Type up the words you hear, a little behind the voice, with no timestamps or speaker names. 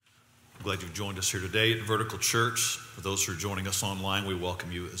I'm glad you've joined us here today at Vertical Church. For those who are joining us online, we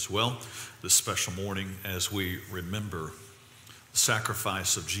welcome you as well this special morning as we remember the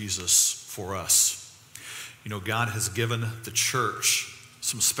sacrifice of Jesus for us. You know, God has given the church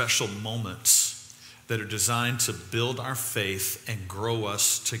some special moments that are designed to build our faith and grow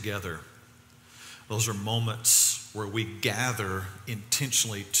us together. Those are moments where we gather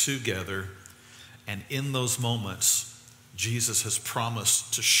intentionally together, and in those moments, Jesus has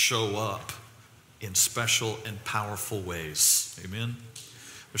promised to show up in special and powerful ways. Amen?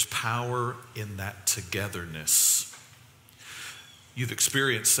 There's power in that togetherness. You've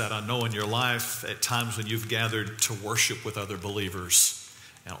experienced that, I know, in your life at times when you've gathered to worship with other believers,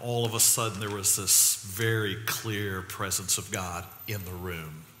 and all of a sudden there was this very clear presence of God in the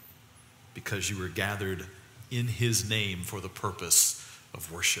room because you were gathered in His name for the purpose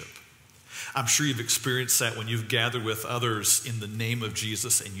of worship. I'm sure you've experienced that when you've gathered with others in the name of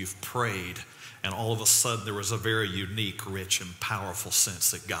Jesus and you've prayed, and all of a sudden there was a very unique, rich, and powerful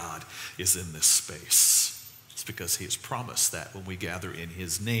sense that God is in this space. It's because He has promised that when we gather in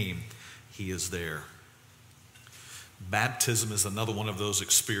His name, He is there. Baptism is another one of those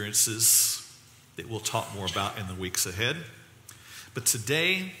experiences that we'll talk more about in the weeks ahead. But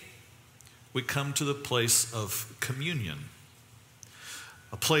today, we come to the place of communion.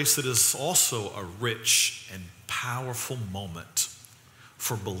 A place that is also a rich and powerful moment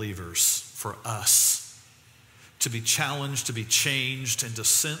for believers, for us, to be challenged, to be changed, and to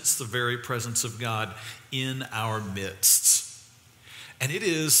sense the very presence of God in our midst. And it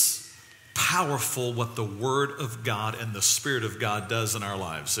is powerful what the Word of God and the Spirit of God does in our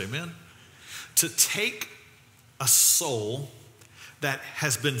lives. Amen? To take a soul that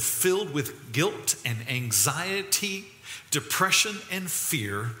has been filled with guilt and anxiety, depression and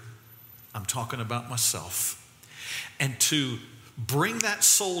fear, I'm talking about myself, and to bring that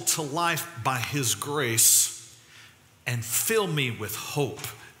soul to life by His grace and fill me with hope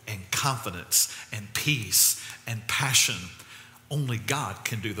and confidence and peace and passion. Only God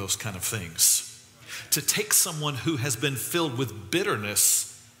can do those kind of things. To take someone who has been filled with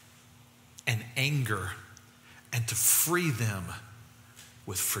bitterness and anger and to free them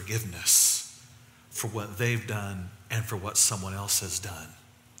with forgiveness for what they've done and for what someone else has done.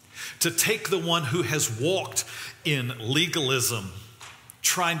 To take the one who has walked in legalism,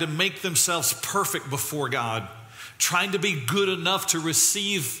 trying to make themselves perfect before God, trying to be good enough to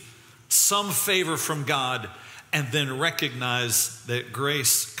receive some favor from God, and then recognize that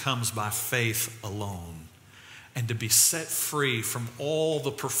grace comes by faith alone, and to be set free from all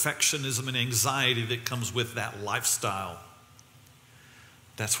the perfectionism and anxiety that comes with that lifestyle.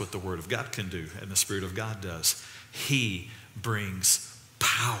 That's what the Word of God can do, and the Spirit of God does. He brings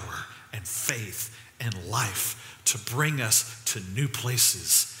power and faith and life to bring us to new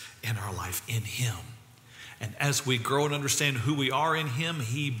places in our life in Him. And as we grow and understand who we are in Him,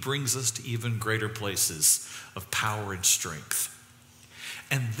 He brings us to even greater places of power and strength.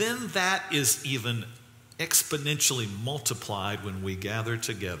 And then that is even exponentially multiplied when we gather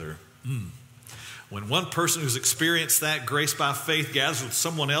together. When one person who's experienced that grace by faith gathers with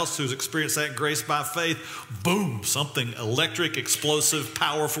someone else who's experienced that grace by faith, boom, something electric, explosive,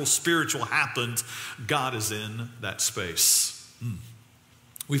 powerful, spiritual happens. God is in that space.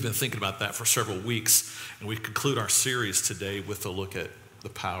 We've been thinking about that for several weeks, and we conclude our series today with a look at the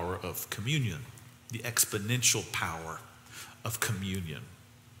power of communion, the exponential power of communion.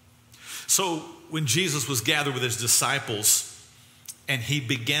 So when Jesus was gathered with His disciples, and He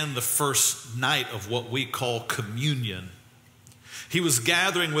began the first night of what we call communion, He was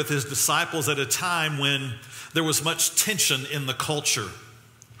gathering with His disciples at a time when there was much tension in the culture.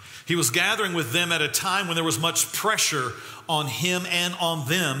 He was gathering with them at a time when there was much pressure on Him and on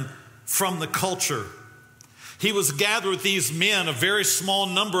them from the culture. He was gathered with these men, a very small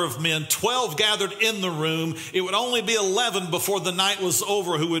number of men, 12 gathered in the room. It would only be 11 before the night was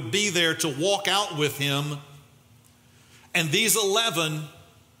over who would be there to walk out with Him. And these 11,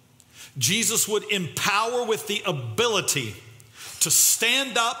 Jesus would empower with the ability to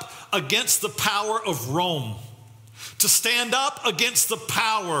stand up against the power of Rome, to stand up against the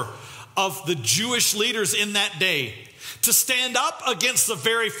power of the Jewish leaders in that day, to stand up against the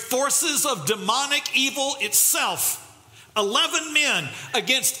very forces of demonic evil itself. 11 men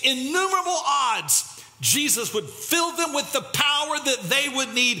against innumerable odds. Jesus would fill them with the power that they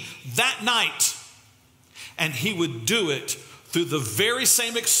would need that night. And He would do it through the very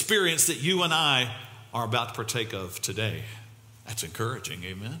same experience that you and I are about to partake of today. That's encouraging,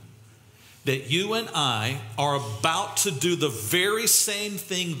 amen? That you and I are about to do the very same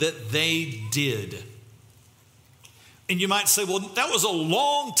thing that they did. And you might say, well, that was a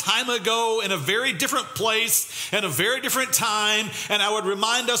long time ago in a very different place and a very different time. And I would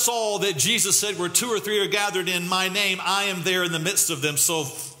remind us all that Jesus said, where 2 or 3 are gathered in my name, I am there in the midst of them. So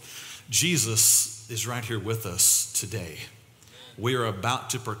Jesus is right here with us today. We are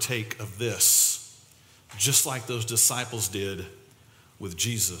about to partake of this, just like those disciples did with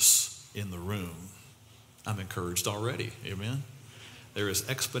Jesus in the room. I'm encouraged already. Amen. There is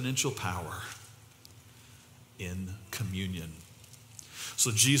exponential power in communion.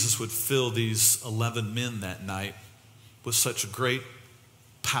 So Jesus would fill these 11 men that night with such great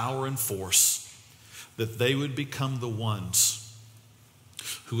power and force that they would become the ones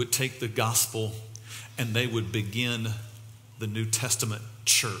who would take the gospel and they would begin the New Testament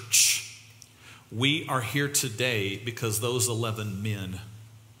church. We are here today because those 11 men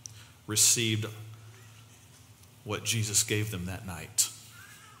received what Jesus gave them that night.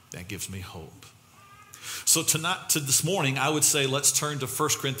 That gives me hope. So this morning, I would say let's turn to 1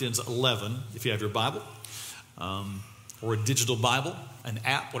 Corinthians 11, if you have your Bible, or a digital Bible, an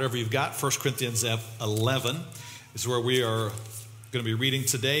app, whatever you've got. 1 Corinthians 11 is where we are going to be reading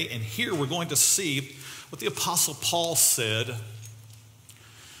today. And here we're going to see what the Apostle Paul said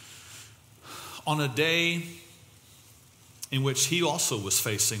on a day in which he also was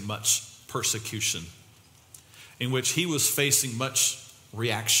facing much persecution, in which he was facing much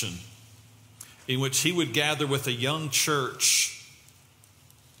reaction, in which he would gather with a young church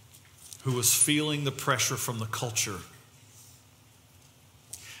who was feeling the pressure from the culture.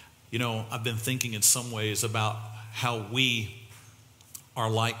 You know, I've been thinking in some ways about how we are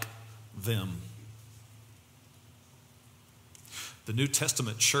like them. The New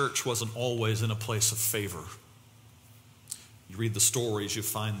Testament church wasn't always in a place of favor. You read the stories, you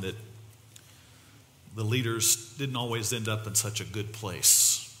find that the leaders didn't always end up in such a good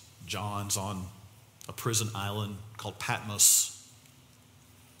place. John's on a prison island called Patmos.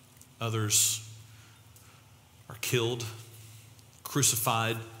 Others are killed,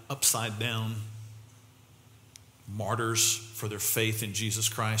 crucified upside down, martyrs for their faith in Jesus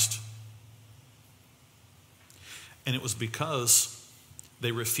Christ. And it was because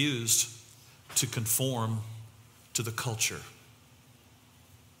they refused to conform to the culture.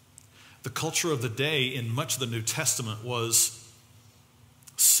 The culture of the day in much of the New Testament was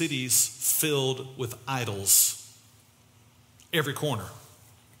cities filled with idols. Every corner,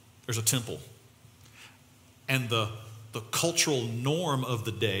 there's a temple. And the cultural norm of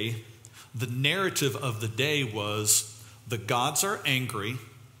the day, the narrative of the day was the gods are angry.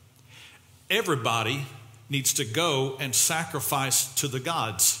 Everybody needs to go and sacrifice to the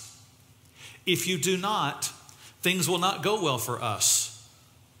gods. If you do not, things will not go well for us.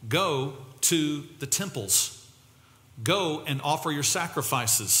 Go to the temples. Go and offer your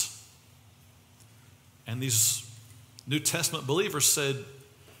sacrifices. And these New Testament believers said,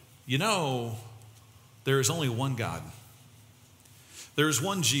 you know, there is only one God. There is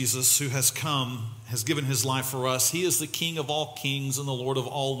one Jesus who has come, has given his life for us. He is the King of all kings and the Lord of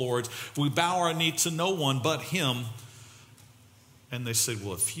all lords. We bow our knee to no one but him. And they said,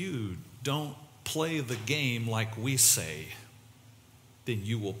 well, if you don't play the game like we say, then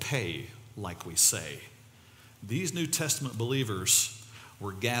you will pay like we say. These New Testament believers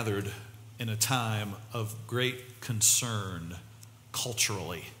were gathered in a time of great concern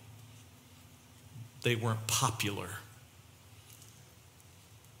culturally. They weren't popular.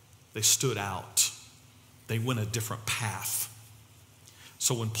 They stood out. They went a different path.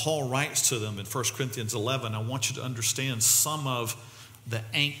 So when Paul writes to them in 1 Corinthians 11, I want you to understand some of the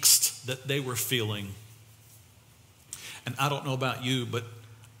angst that they were feeling. And I don't know about you, but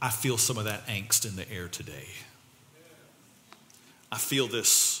I feel some of that angst in the air today. I feel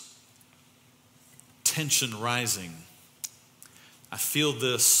this tension rising. I feel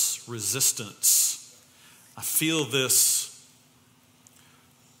this resistance. I feel this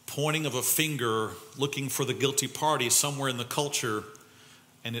pointing of a finger, looking for the guilty party somewhere in the culture,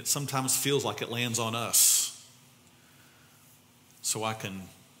 and it sometimes feels like it lands on us. So I can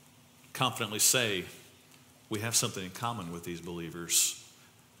confidently say we have something in common with these believers,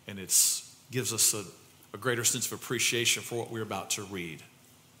 and it gives us a greater sense of appreciation for what we're about to read.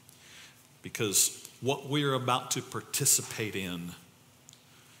 Because what we're about to participate in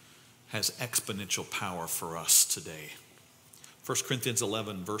has exponential power for us today. 1 Corinthians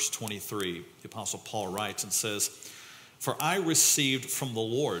 11, verse 23, the Apostle Paul writes and says, "For I received from the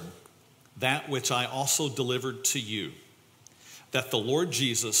Lord that which I also delivered to you, that the Lord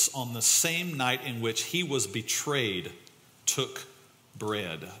Jesus, on the same night in which he was betrayed, took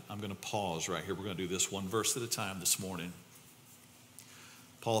bread." I'm going to pause right here. We're going to do this one verse at a time this morning.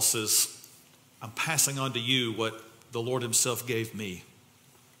 Paul says, I'm passing on to you what the Lord himself gave me.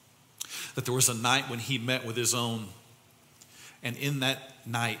 That there was a night when he met with his own, and in that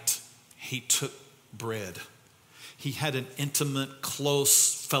night, he took bread. He had an intimate,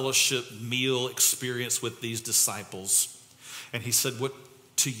 close fellowship meal experience with these disciples. And he said, what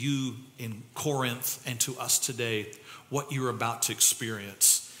to you in Corinth and to us today, what you're about to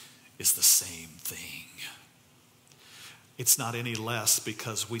experience is the same thing. It's not any less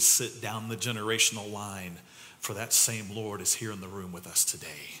because we sit down the generational line, for that same Lord is here in the room with us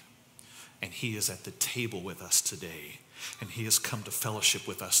today. And he is at the table with us today. And he has come to fellowship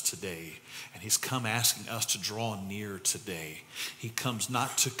with us today. And he's come asking us to draw near today. He comes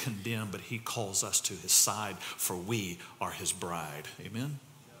not to condemn, but he calls us to his side, for we are his bride. Amen?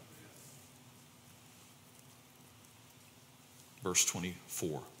 Verse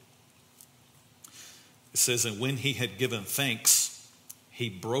 24. It says, and when he had given thanks, he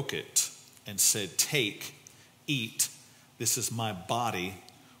broke it and said, take, eat, this is my body,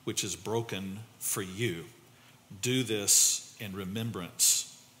 which is broken for you. Do this in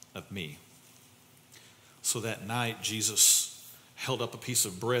remembrance of me. So that night, Jesus held up a piece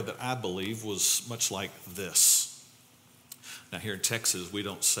of bread that I believe was much like this. Now here in Texas, we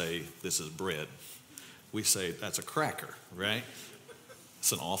don't say this is bread. We say that's a cracker, right?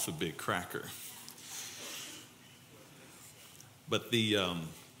 It's an awfully big cracker. But these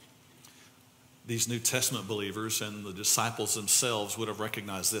New Testament believers and the disciples themselves would have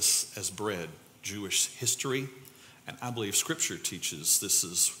recognized this as bread. Jewish history, and I believe Scripture teaches this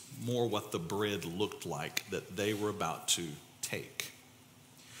is more what the bread looked like that they were about to take.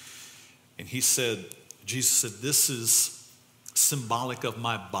 And he said, Jesus said, this is symbolic of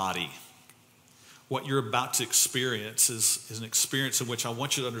my body. What you're about to experience is an experience in which I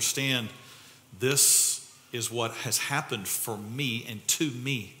want you to understand this is what has happened for me and to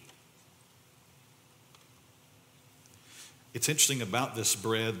me. It's interesting about this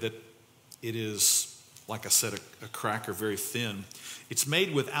bread that it is, like I said, a cracker, very thin. It's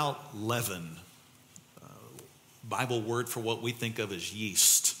made without leaven. Bible word for what we think of as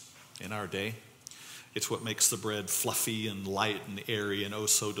yeast in our day. It's what makes the bread fluffy and light and airy and oh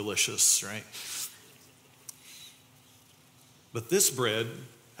so delicious, right? But this bread,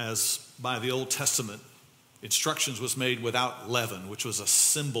 as by the Old Testament instructions, was made without leaven, which was a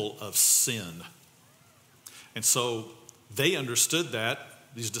symbol of sin. And so they understood that,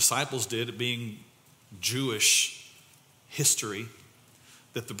 these disciples did, it being Jewish history,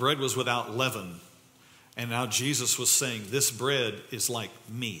 that the bread was without leaven. And now Jesus was saying, this bread is like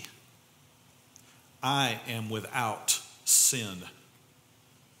me. I am without sin.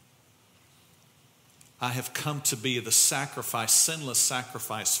 I have come to be the sacrifice, sinless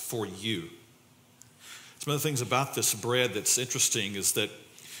sacrifice for you. Some of the things about this bread that's interesting is that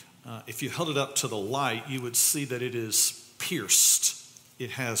if you held it up to the light, you would see that it is pierced.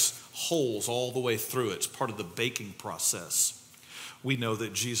 It has holes all the way through it. It's part of the baking process. We know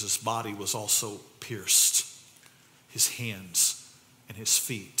that Jesus' body was also pierced, his hands and his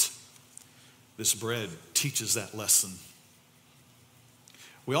feet. This bread teaches that lesson.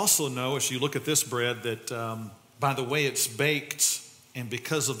 We also know, as you look at this bread, that by the way it's baked and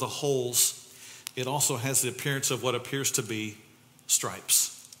because of the holes, it also has the appearance of what appears to be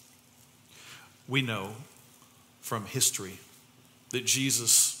stripes. We know from history that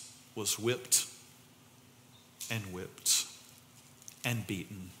Jesus was whipped and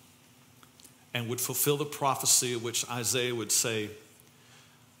beaten and would fulfill the prophecy which Isaiah would say,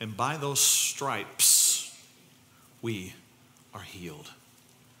 and by those stripes we are healed.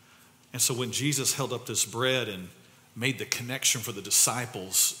 And so when Jesus held up this bread and made the connection for the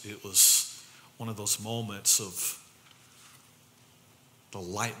disciples, it was one of those moments of the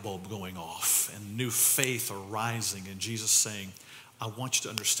light bulb going off and new faith arising, and Jesus saying, I want you to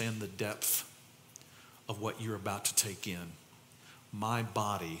understand the depth of what you're about to take in. My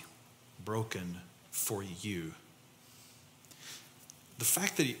body broken for you. The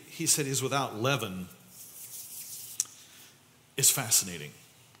fact that he said he's without leaven is fascinating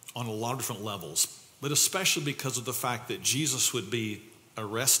on a lot of different levels, but especially because of the fact that Jesus would be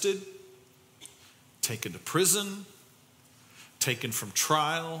arrested, taken to prison, taken from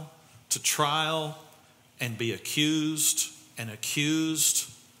trial to trial, and be accused and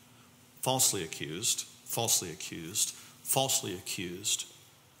accused, falsely accused, falsely accused, falsely accused,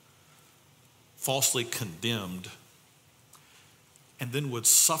 falsely condemned, and then would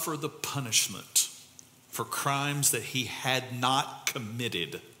suffer the punishment for crimes that he had not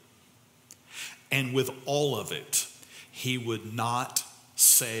committed. And with all of it, he would not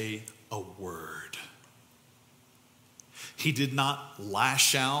say a word. He did not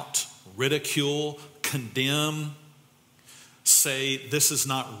lash out, ridicule, condemn, say, this is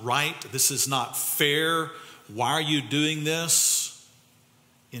not right, this is not fair, why are you doing this?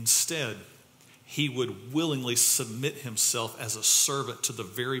 Instead, he would willingly submit himself as a servant to the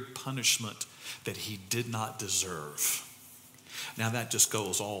very punishment that he did not deserve. Now that just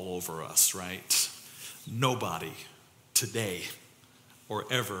goes all over us, right? Nobody today or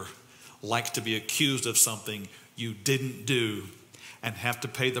ever likes to be accused of something you didn't do and have to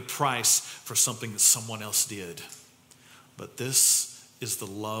pay the price for something that someone else did. But this is the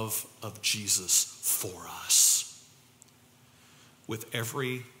love of Jesus for us. With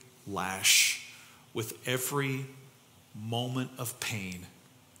every lash, with every moment of pain,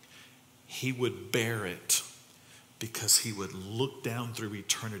 he would bear it because he would look down through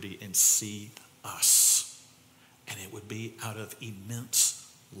eternity and see us. And it would be out of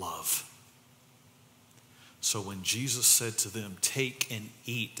immense love. So when Jesus said to them, take and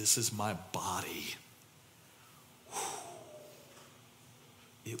eat, this is my body.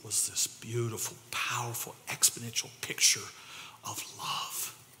 It was this beautiful, powerful, exponential picture of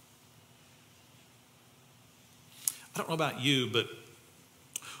love. I don't know about you, but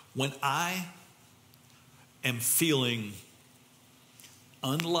when I am feeling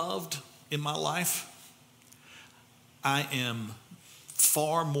unloved in my life, I am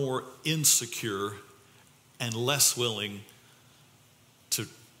far more insecure and less willing to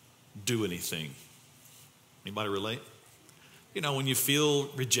do anything. Anybody relate? You know, when you feel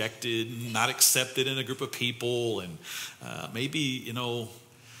rejected, not accepted in a group of people, and maybe, you know,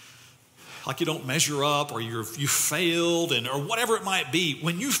 like you don't measure up, or you failed, or whatever it might be,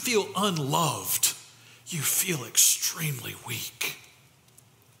 when you feel unloved, you feel extremely weak.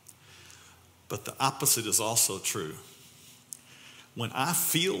 But the opposite is also true. When I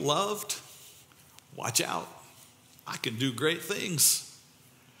feel loved, watch out. I can do great things.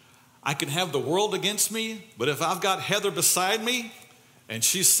 I can have the world against me, but if I've got Heather beside me and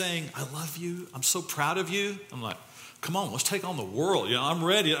she's saying, I love you, I'm so proud of you, I'm like, come on, let's take on the world. You know, I'm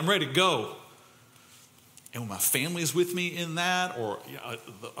ready to go. And when my family is with me in that, or you know,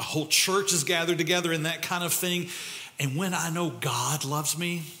 the whole church is gathered together in that kind of thing, and when I know God loves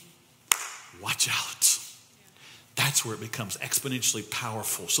me, watch out. That's where it becomes exponentially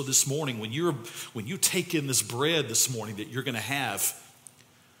powerful. So this morning, when you take in this bread this morning that you're going to have,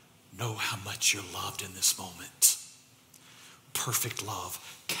 know how much you're loved in this moment. Perfect love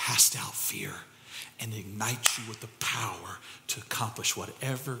casts out fear and ignites you with the power to accomplish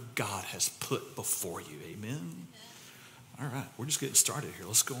whatever God has put before you. Amen? All right, we're just getting started here.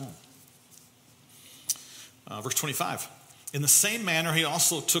 Let's go on. Verse 25. In the same manner, he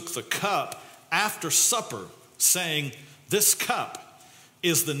also took the cup after supper, saying, this cup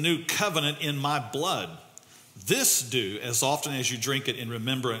is the new covenant in my blood. This do as often as you drink it in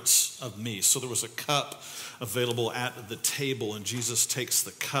remembrance of me. So there was a cup available at the table, and Jesus takes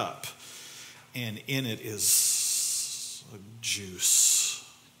the cup, and in it is a juice.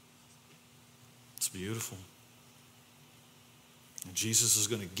 It's beautiful. And Jesus is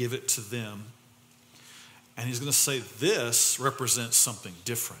going to give it to them, and he's going to say, this represents something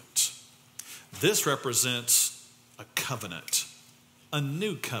different. This represents a covenant, a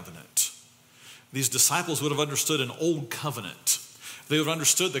new covenant. These disciples would have understood an old covenant. They would have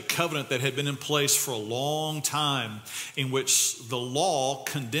understood the covenant that had been in place for a long time, in which the law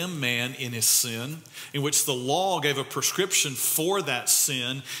condemned man in his sin, in which the law gave a prescription for that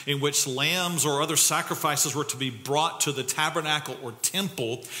sin, in which lambs or other sacrifices were to be brought to the tabernacle or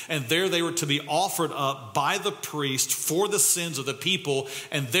temple, and there they were to be offered up by the priest for the sins of the people,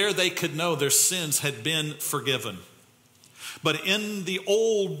 and there they could know their sins had been forgiven. But in the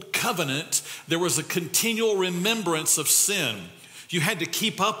old covenant, there was a continual remembrance of sin. You had to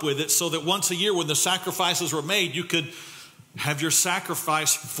keep up with it so that once a year when the sacrifices were made, you could have your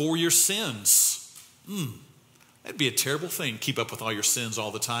sacrifice for your sins. That'd be a terrible thing, keep up with all your sins all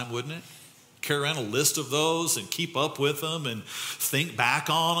the time, wouldn't it? Carry around a list of those and keep up with them and think back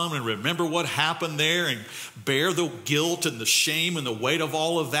on them and remember what happened there and bear the guilt and the shame and the weight of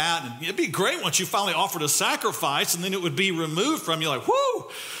all of that. And it'd be great once you finally offered a sacrifice and then it would be removed from you, like, whoo,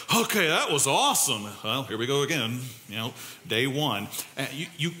 okay, that was awesome. Well, here we go again, you know, day one.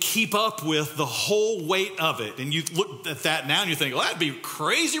 You keep up with the whole weight of it, and you look at that now and you think, well, that'd be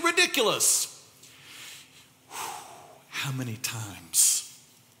crazy ridiculous. How many times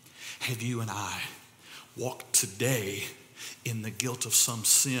have you and I walked today in the guilt of some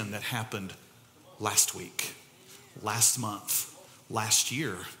sin that happened last week, last month, last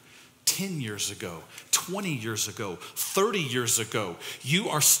year, 10 years ago, 20 years ago, 30 years ago. You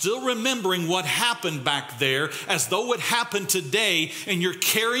are still remembering what happened back there as though it happened today, and you're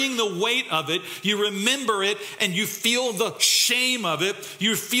carrying the weight of it. You remember it, and you feel the shame of it.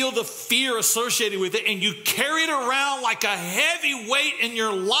 You feel the fear associated with it, and you carry it around like a heavy weight in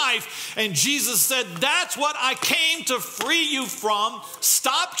your life. And Jesus said, that's what I came to free you from.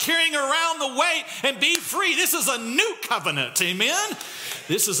 Stop carrying around the weight and be free. This is a new covenant. Amen.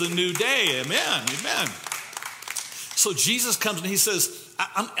 This is a new day. Amen. Amen. So Jesus comes and he says,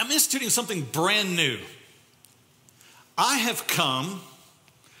 I'm instituting something brand new. I have come,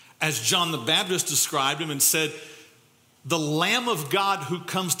 as John the Baptist described him and said, the Lamb of God who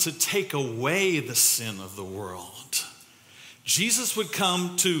comes to take away the sin of the world. Jesus would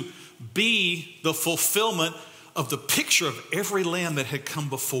come to be the fulfillment of the picture of every lamb that had come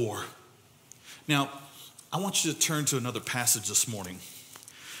before. Now, I want you to turn to another passage this morning.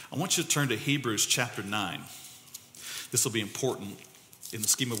 I want you to turn to Hebrews chapter 9. This will be important in the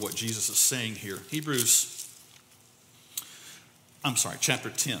scheme of what Jesus is saying here. Chapter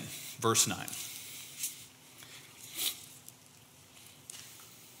 10, verse 9.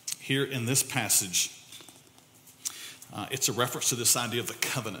 Here in this passage, it's a reference to this idea of the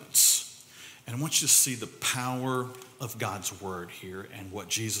covenants. And I want you to see the power of God's word here and what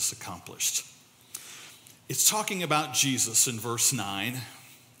Jesus accomplished. It's talking about Jesus in verse 9.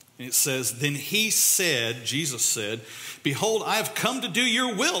 And it says, then he said, Jesus said, behold, I have come to do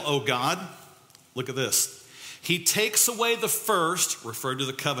your will, O God. Look at this. He takes away the first, referred to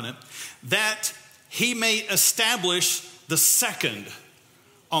the covenant, that he may establish the second.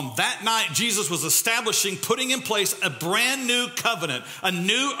 On that night, Jesus was establishing, putting in place a brand new covenant, a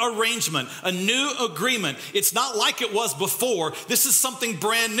new arrangement, a new agreement. It's not like it was before. This is something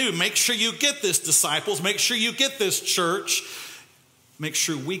brand new. Make sure you get this, disciples. Make sure you get this, church. Make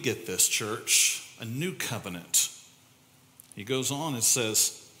sure we get this, church. A new covenant. He goes on and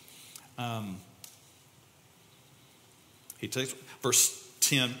says, he takes verse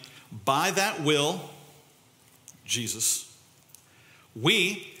 10, by that will, Jesus,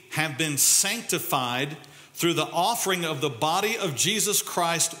 we have been sanctified through the offering of the body of Jesus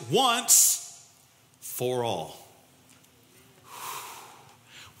Christ once for all.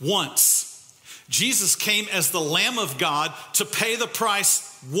 Once. Jesus came as the Lamb of God to pay the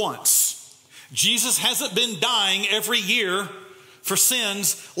price once. Jesus hasn't been dying every year for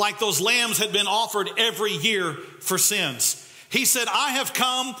sins like those lambs had been offered every year for sins. He said, I have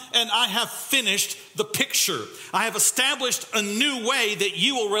come and I have finished the picture. I have established a new way that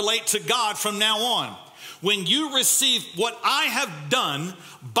you will relate to God from now on. When you receive what I have done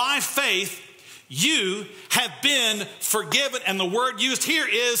by faith, you have been forgiven. And the word used here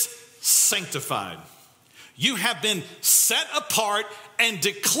is sanctified. You have been set apart and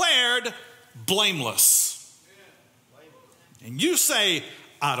declared blameless. And you say,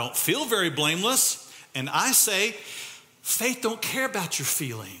 I don't feel very blameless. And I say, faith don't care about your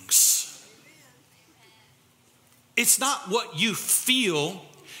feelings. It's not what you feel,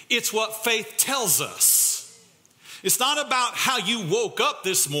 it's what faith tells us. It's not about how you woke up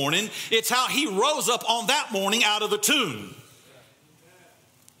this morning, it's how he rose up on that morning out of the tomb.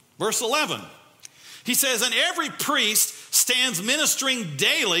 Verse 11, he says, and every priest stands ministering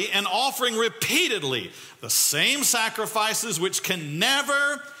daily and offering repeatedly the same sacrifices which can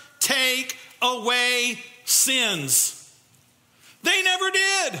never take away sins. They never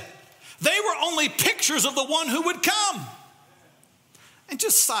did. They were only pictures of the one who would come. And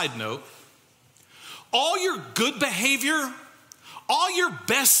just side note, all your good behavior, all your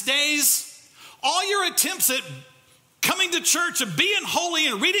best days, all your attempts at coming to church and being holy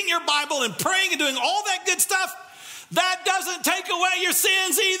and reading your Bible and praying and doing all that good stuff, that doesn't take away your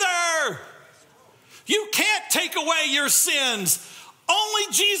sins either. You can't take away your sins.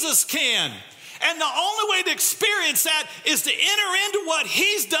 Only Jesus can. And the only way to experience that is to enter into what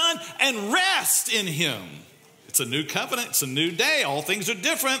he's done and rest in him. It's a new covenant. It's a new day. All things are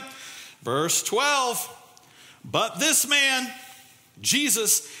different. Verse 12. But this man,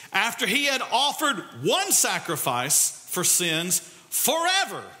 Jesus, after he had offered one sacrifice for sins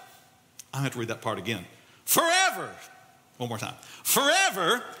forever. I have to read that part again. Forever. One more time.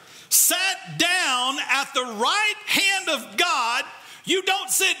 Forever sat down at the right hand of God. You don't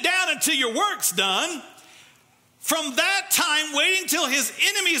sit down until your work's done. From that time, waiting till his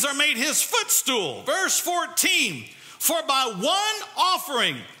enemies are made his footstool. Verse 14, for by one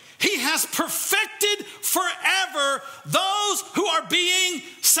offering, he has perfected forever those who are being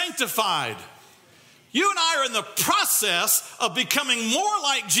sanctified. You and I are in the process of becoming more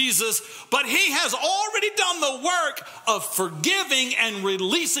like Jesus, but he has already done the work of forgiving and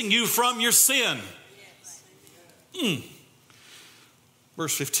releasing you from your sin.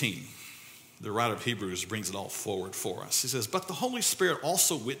 Verse 15, the writer of Hebrews brings it all forward for us. He says, but the Holy Spirit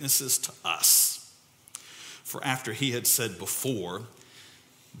also witnesses to us. For after he had said before,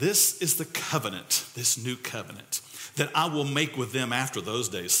 this is the covenant, this new covenant, that I will make with them after those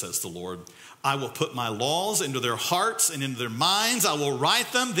days, says the Lord. I will put my laws into their hearts and into their minds. I will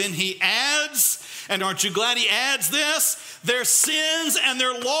write them. Then he adds, and aren't you glad he adds this? Their sins and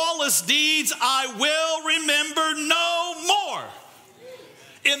their lawless deeds I will remember no more.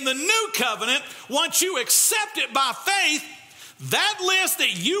 In the new covenant, once you accept it by faith, that list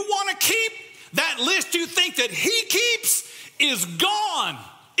that you want to keep, that list you think that he keeps, is gone.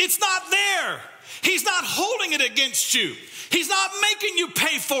 It's not there. He's not holding it against you. He's not making you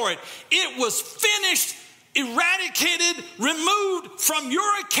pay for it. It was finished, eradicated, removed from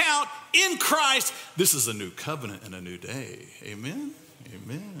your account in Christ. This is a new covenant and a new day. Amen?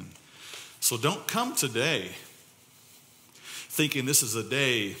 Amen. So don't come today thinking this is a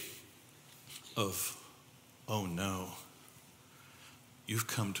day of, oh no. You've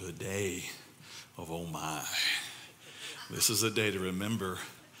come to a day of, oh my. This is a day to remember.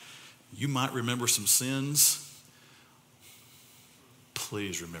 You might remember some sins.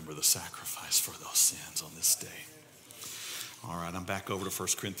 Please remember the sacrifice for those sins on this day. All right, I'm back over to 1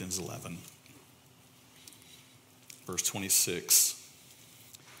 Corinthians 11, verse 26.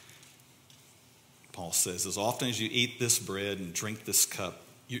 Paul says, as often as you eat this bread and drink this cup,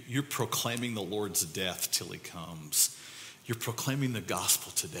 you're proclaiming the Lord's death till he comes. You're proclaiming the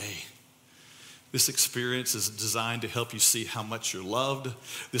gospel today. This experience is designed to help you see how much you're loved.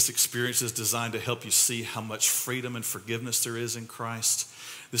 This experience is designed to help you see how much freedom and forgiveness there is in Christ.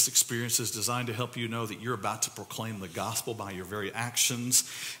 This experience is designed to help you know that you're about to proclaim the gospel by your very actions.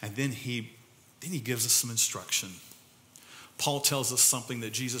 And then he gives us some instruction. Paul tells us something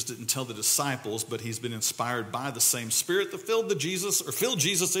that Jesus didn't tell the disciples, but he's been inspired by the same Spirit that filled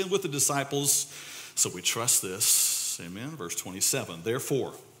Jesus in with the disciples. So we trust this. Amen. Verse 27.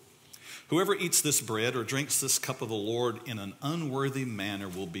 Therefore, whoever eats this bread or drinks this cup of the Lord in an unworthy manner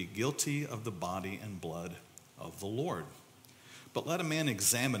will be guilty of the body and blood of the Lord. But let a man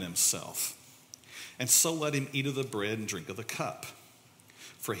examine himself, and so let him eat of the bread and drink of the cup.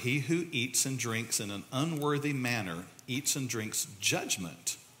 For he who eats and drinks in an unworthy manner eats and drinks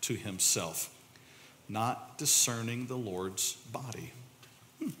judgment to himself, not discerning the Lord's body.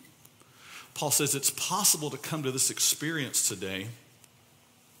 Paul says it's possible to come to this experience today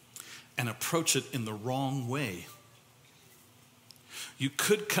and approach it in the wrong way. You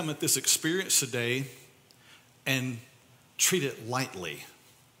could come at this experience today and treat it lightly,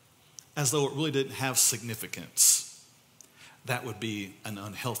 as though it really didn't have significance. That would be an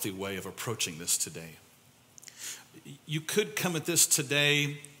unhealthy way of approaching this today. You could come at this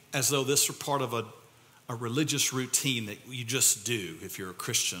today as though this were part of a religious routine that you just do if you're a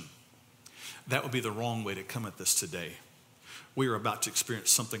Christian. That would be the wrong way to come at this today. We are about to experience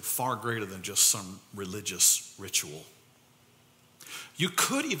something far greater than just some religious ritual. You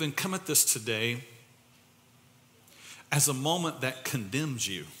could even come at this today as a moment that condemns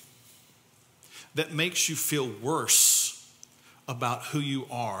you, that makes you feel worse about who you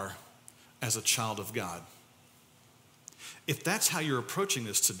are as a child of God. If that's how you're approaching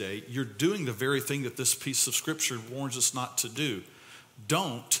this today, you're doing the very thing that this piece of scripture warns us not to do.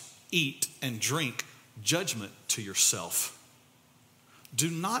 Don't eat and drink judgment to yourself. Do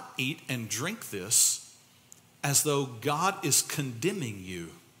not eat and drink this as though God is condemning you.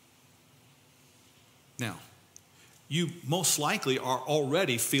 Now, you most likely are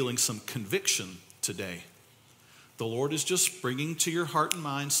already feeling some conviction today. The Lord is just bringing to your heart and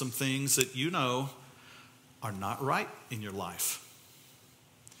mind some things that you know are not right in your life.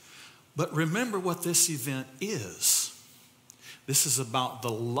 But remember what this event is. This is about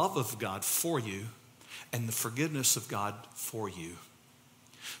the love of God for you and the forgiveness of God for you.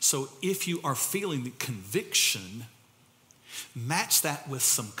 So if you are feeling the conviction, match that with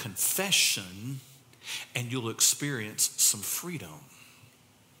some confession, and you'll experience some freedom.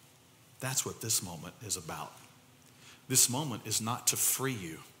 That's what this moment is about. This moment is not to free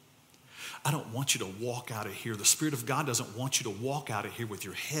you. I don't want you to walk out of here. The Spirit of God doesn't want you to walk out of here with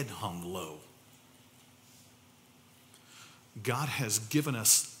your head hung low. God has given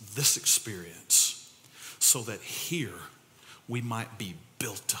us this experience so that here we might be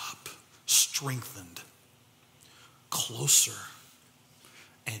built up, strengthened, closer,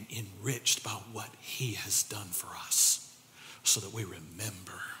 and enriched by what He has done for us so that we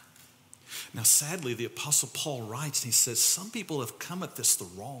remember. Now, sadly, the Apostle Paul writes, and he says, some people have come at this the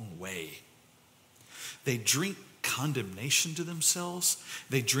wrong way. They drink condemnation to themselves.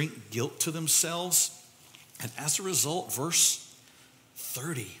 They drink guilt to themselves. And as a result, verse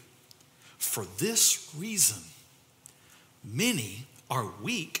 30, for this reason, many are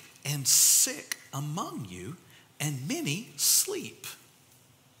weak and sick among you, and many sleep.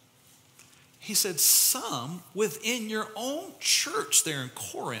 He said, some within your own church there in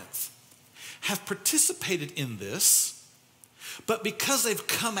Corinth have participated in this, but because they've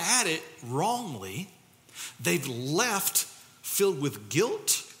come at it wrongly, they've left filled with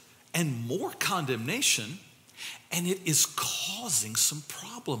guilt and more condemnation, and it is causing some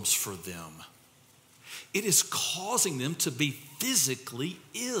problems for them. It is causing them to be physically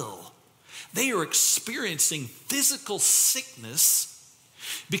ill. They are experiencing physical sickness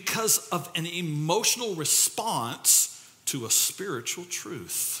because of an emotional response to a spiritual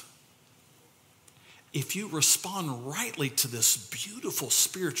truth. If you respond rightly to this beautiful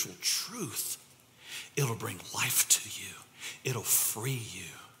spiritual truth, it'll bring life to you. It'll free you.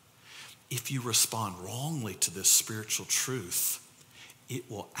 If you respond wrongly to this spiritual truth, it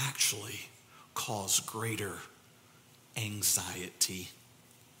will actually cause greater anxiety,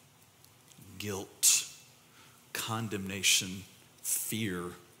 guilt, condemnation, fear,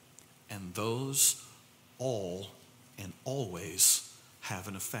 and those all and always have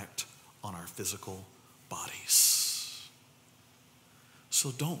an effect on our physical bodies.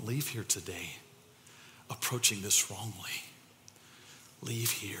 So don't leave here today approaching this wrongly.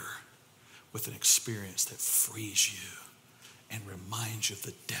 Leave here with an experience that frees you and reminds you of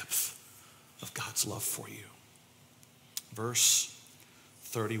the depth of God's love for you. Verse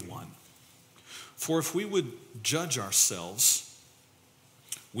 31. For if we would judge ourselves,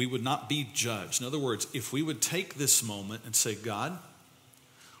 we would not be judged. In other words, if we would take this moment and say, God,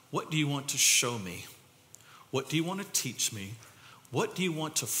 what do you want to show me? What do you want to teach me? What do you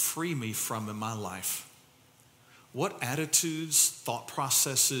want to free me from in my life? What attitudes, thought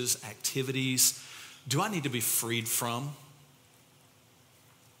processes, activities do I need to be freed from?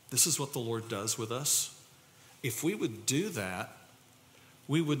 This is what the Lord does with us. If we would do that,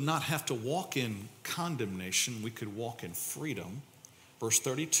 we would not have to walk in condemnation. We could walk in freedom. Verse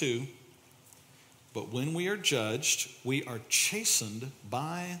 32, but when we are judged, we are chastened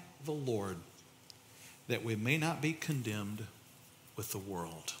by the Lord, that we may not be condemned with the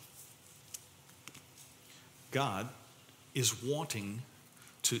world. God is wanting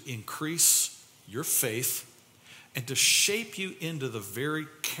to increase your faith and to shape you into the very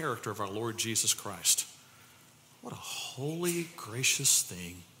character of our Lord Jesus Christ. What a holy, gracious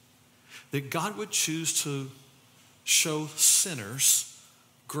thing that God would choose to show sinners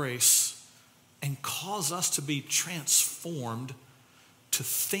grace and cause us to be transformed to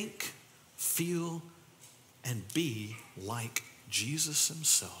think, feel, and be like Jesus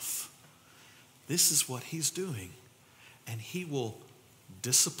himself. This is what he's doing. And he will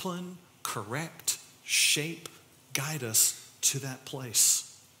discipline, correct, shape, guide us to that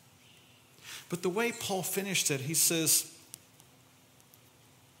place. But the way Paul finished it, he says,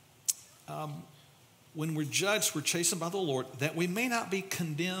 when we're judged, we're chastened by the Lord, that we may not be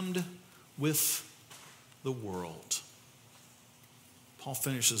condemned with the world. Paul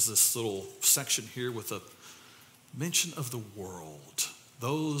finishes this little section here with a mention of the world,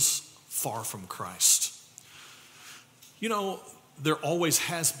 those far from Christ. You know, there always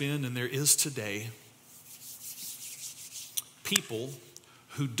has been and there is today people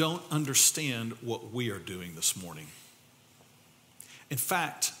who don't understand what we are doing this morning. In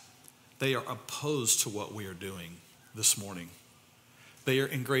fact, they are opposed to what we are doing this morning. They are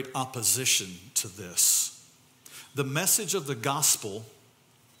in great opposition to this. The message of the gospel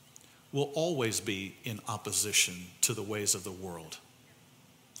will always be in opposition to the ways of the world.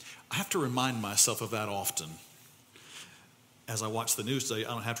 I have to remind myself of that often. As I watch the news today, I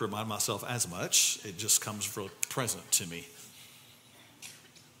don't have to remind myself as much. It just comes real present to me.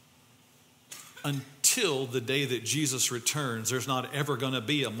 Until the day that Jesus returns, there's not ever going to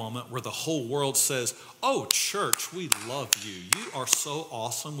be a moment where the whole world says, oh, church, we love you. You are so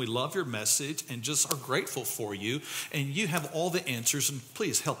awesome. We love your message and just are grateful for you. And you have all the answers, and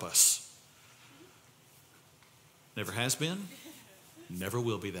please help us. Never has been, never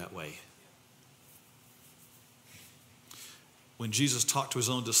will be that way. When Jesus talked to his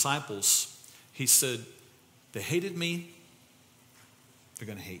own disciples, he said, they hated me, they're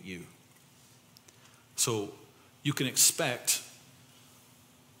going to hate you. So you can expect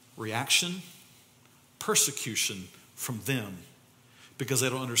reaction, persecution from them because they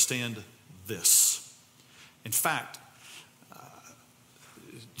don't understand this. In fact,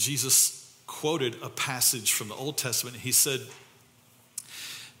 Jesus quoted a passage from the Old Testament. He said,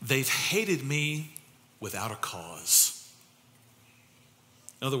 they've hated me without a cause.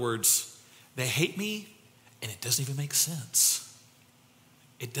 In other words, they hate me And it doesn't even make sense.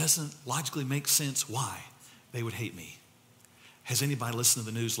 It doesn't logically make sense why they would hate me. Has anybody listened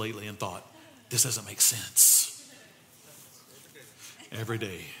to the news lately and thought, this doesn't make sense? Every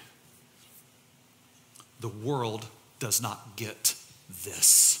day. The world does not get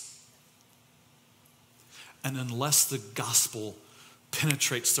this. And unless the gospel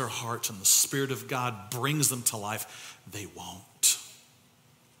penetrates their hearts and the Spirit of God brings them to life, they won't.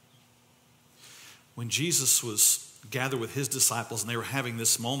 When Jesus was gathered with his disciples and they were having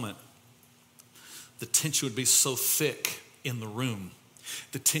this moment, the tension would be so thick in the room.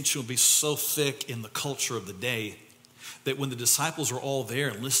 The tension would be so thick in the culture of the day that when the disciples were all there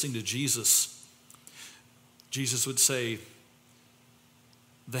and listening to Jesus, Jesus would say,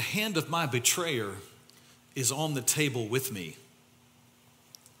 the hand of my betrayer is on the table with me.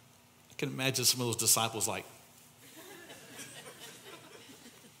 I can imagine some of those disciples like,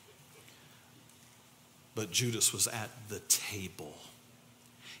 but Judas was at the table.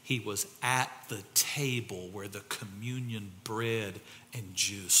 He was at the table where the communion bread and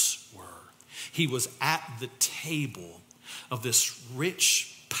juice were. He was at the table of this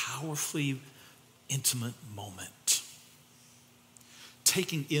rich, powerfully intimate moment.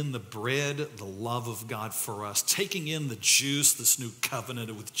 Taking in the bread, the love of God for us, taking in the juice, this new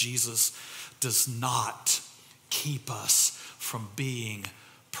covenant with Jesus, does not keep us from being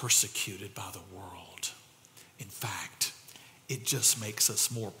persecuted by the world. In fact, it just makes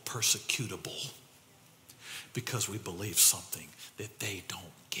us more persecutable because we believe something that they don't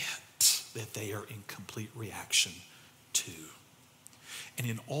get, that they are in complete reaction to. And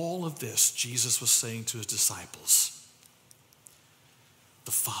in all of this, Jesus was saying to his disciples,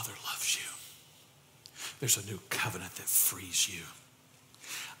 the Father loves you. There's a new covenant that frees you.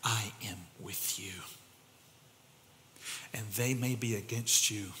 I am with you. And they may be against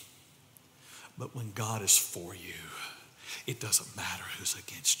you, but when God is for you, it doesn't matter who's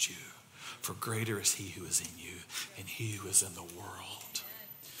against you. For greater is he who is in you and he who is in the world.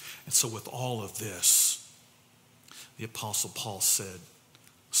 And so with all of this, the Apostle Paul said,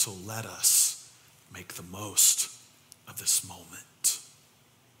 so let us make the most of this moment.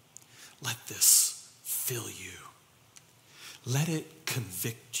 Let this fill you. Let it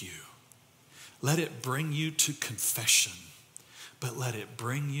convict you. Let it bring you to confession, but let it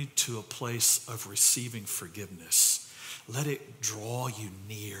bring you to a place of receiving forgiveness. Let it draw you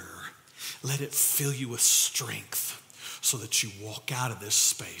near. Let it fill you with strength so that you walk out of this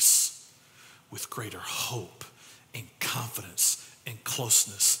space with greater hope and confidence and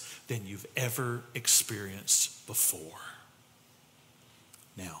closeness than you've ever experienced before.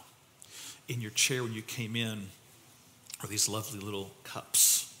 Now, in your chair when you came in are these lovely little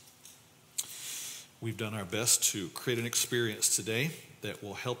cups. We've done our best to create an experience today that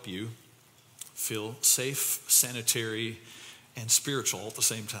will help you feel safe, sanitary, and spiritual at the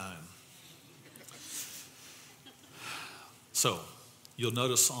same time. So, you'll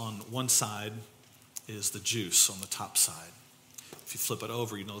notice on one side is the juice on the top side. If you flip it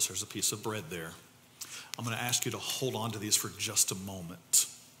over, you notice there's a piece of bread there. I'm going to ask you to hold on to these for just a moment.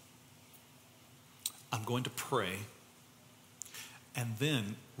 I'm going to pray, and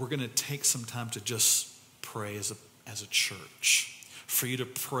then we're going to take some time to just pray as a church. For you to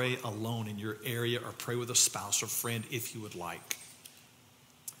pray alone in your area or pray with a spouse or friend if you would like.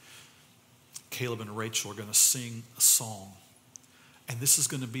 Caleb and Rachel are going to sing a song. And this is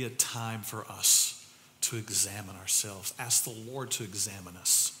going to be a time for us to examine ourselves. Ask the Lord to examine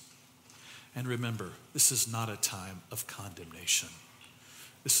us. And remember, this is not a time of condemnation.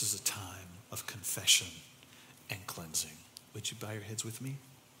 This is a time of confession and cleansing. Would you bow your heads with me?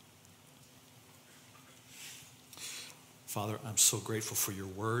 Father, I'm so grateful for your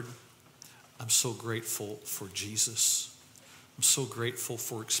word. I'm so grateful for Jesus. I'm so grateful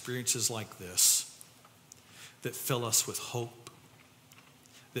for experiences like this that fill us with hope,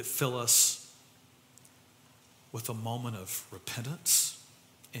 that fill us with a moment of repentance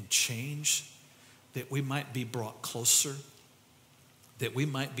and change, that we might be brought closer, that we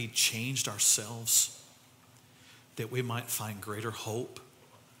might be changed ourselves, that we might find greater hope,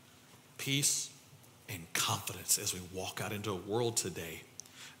 peace, and confidence as we walk out into a world today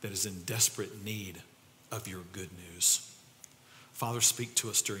that is in desperate need of your good news. Father, speak to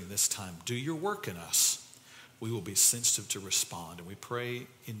us during this time. Do your work in us. We will be sensitive to respond, and we pray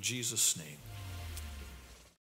in Jesus' name.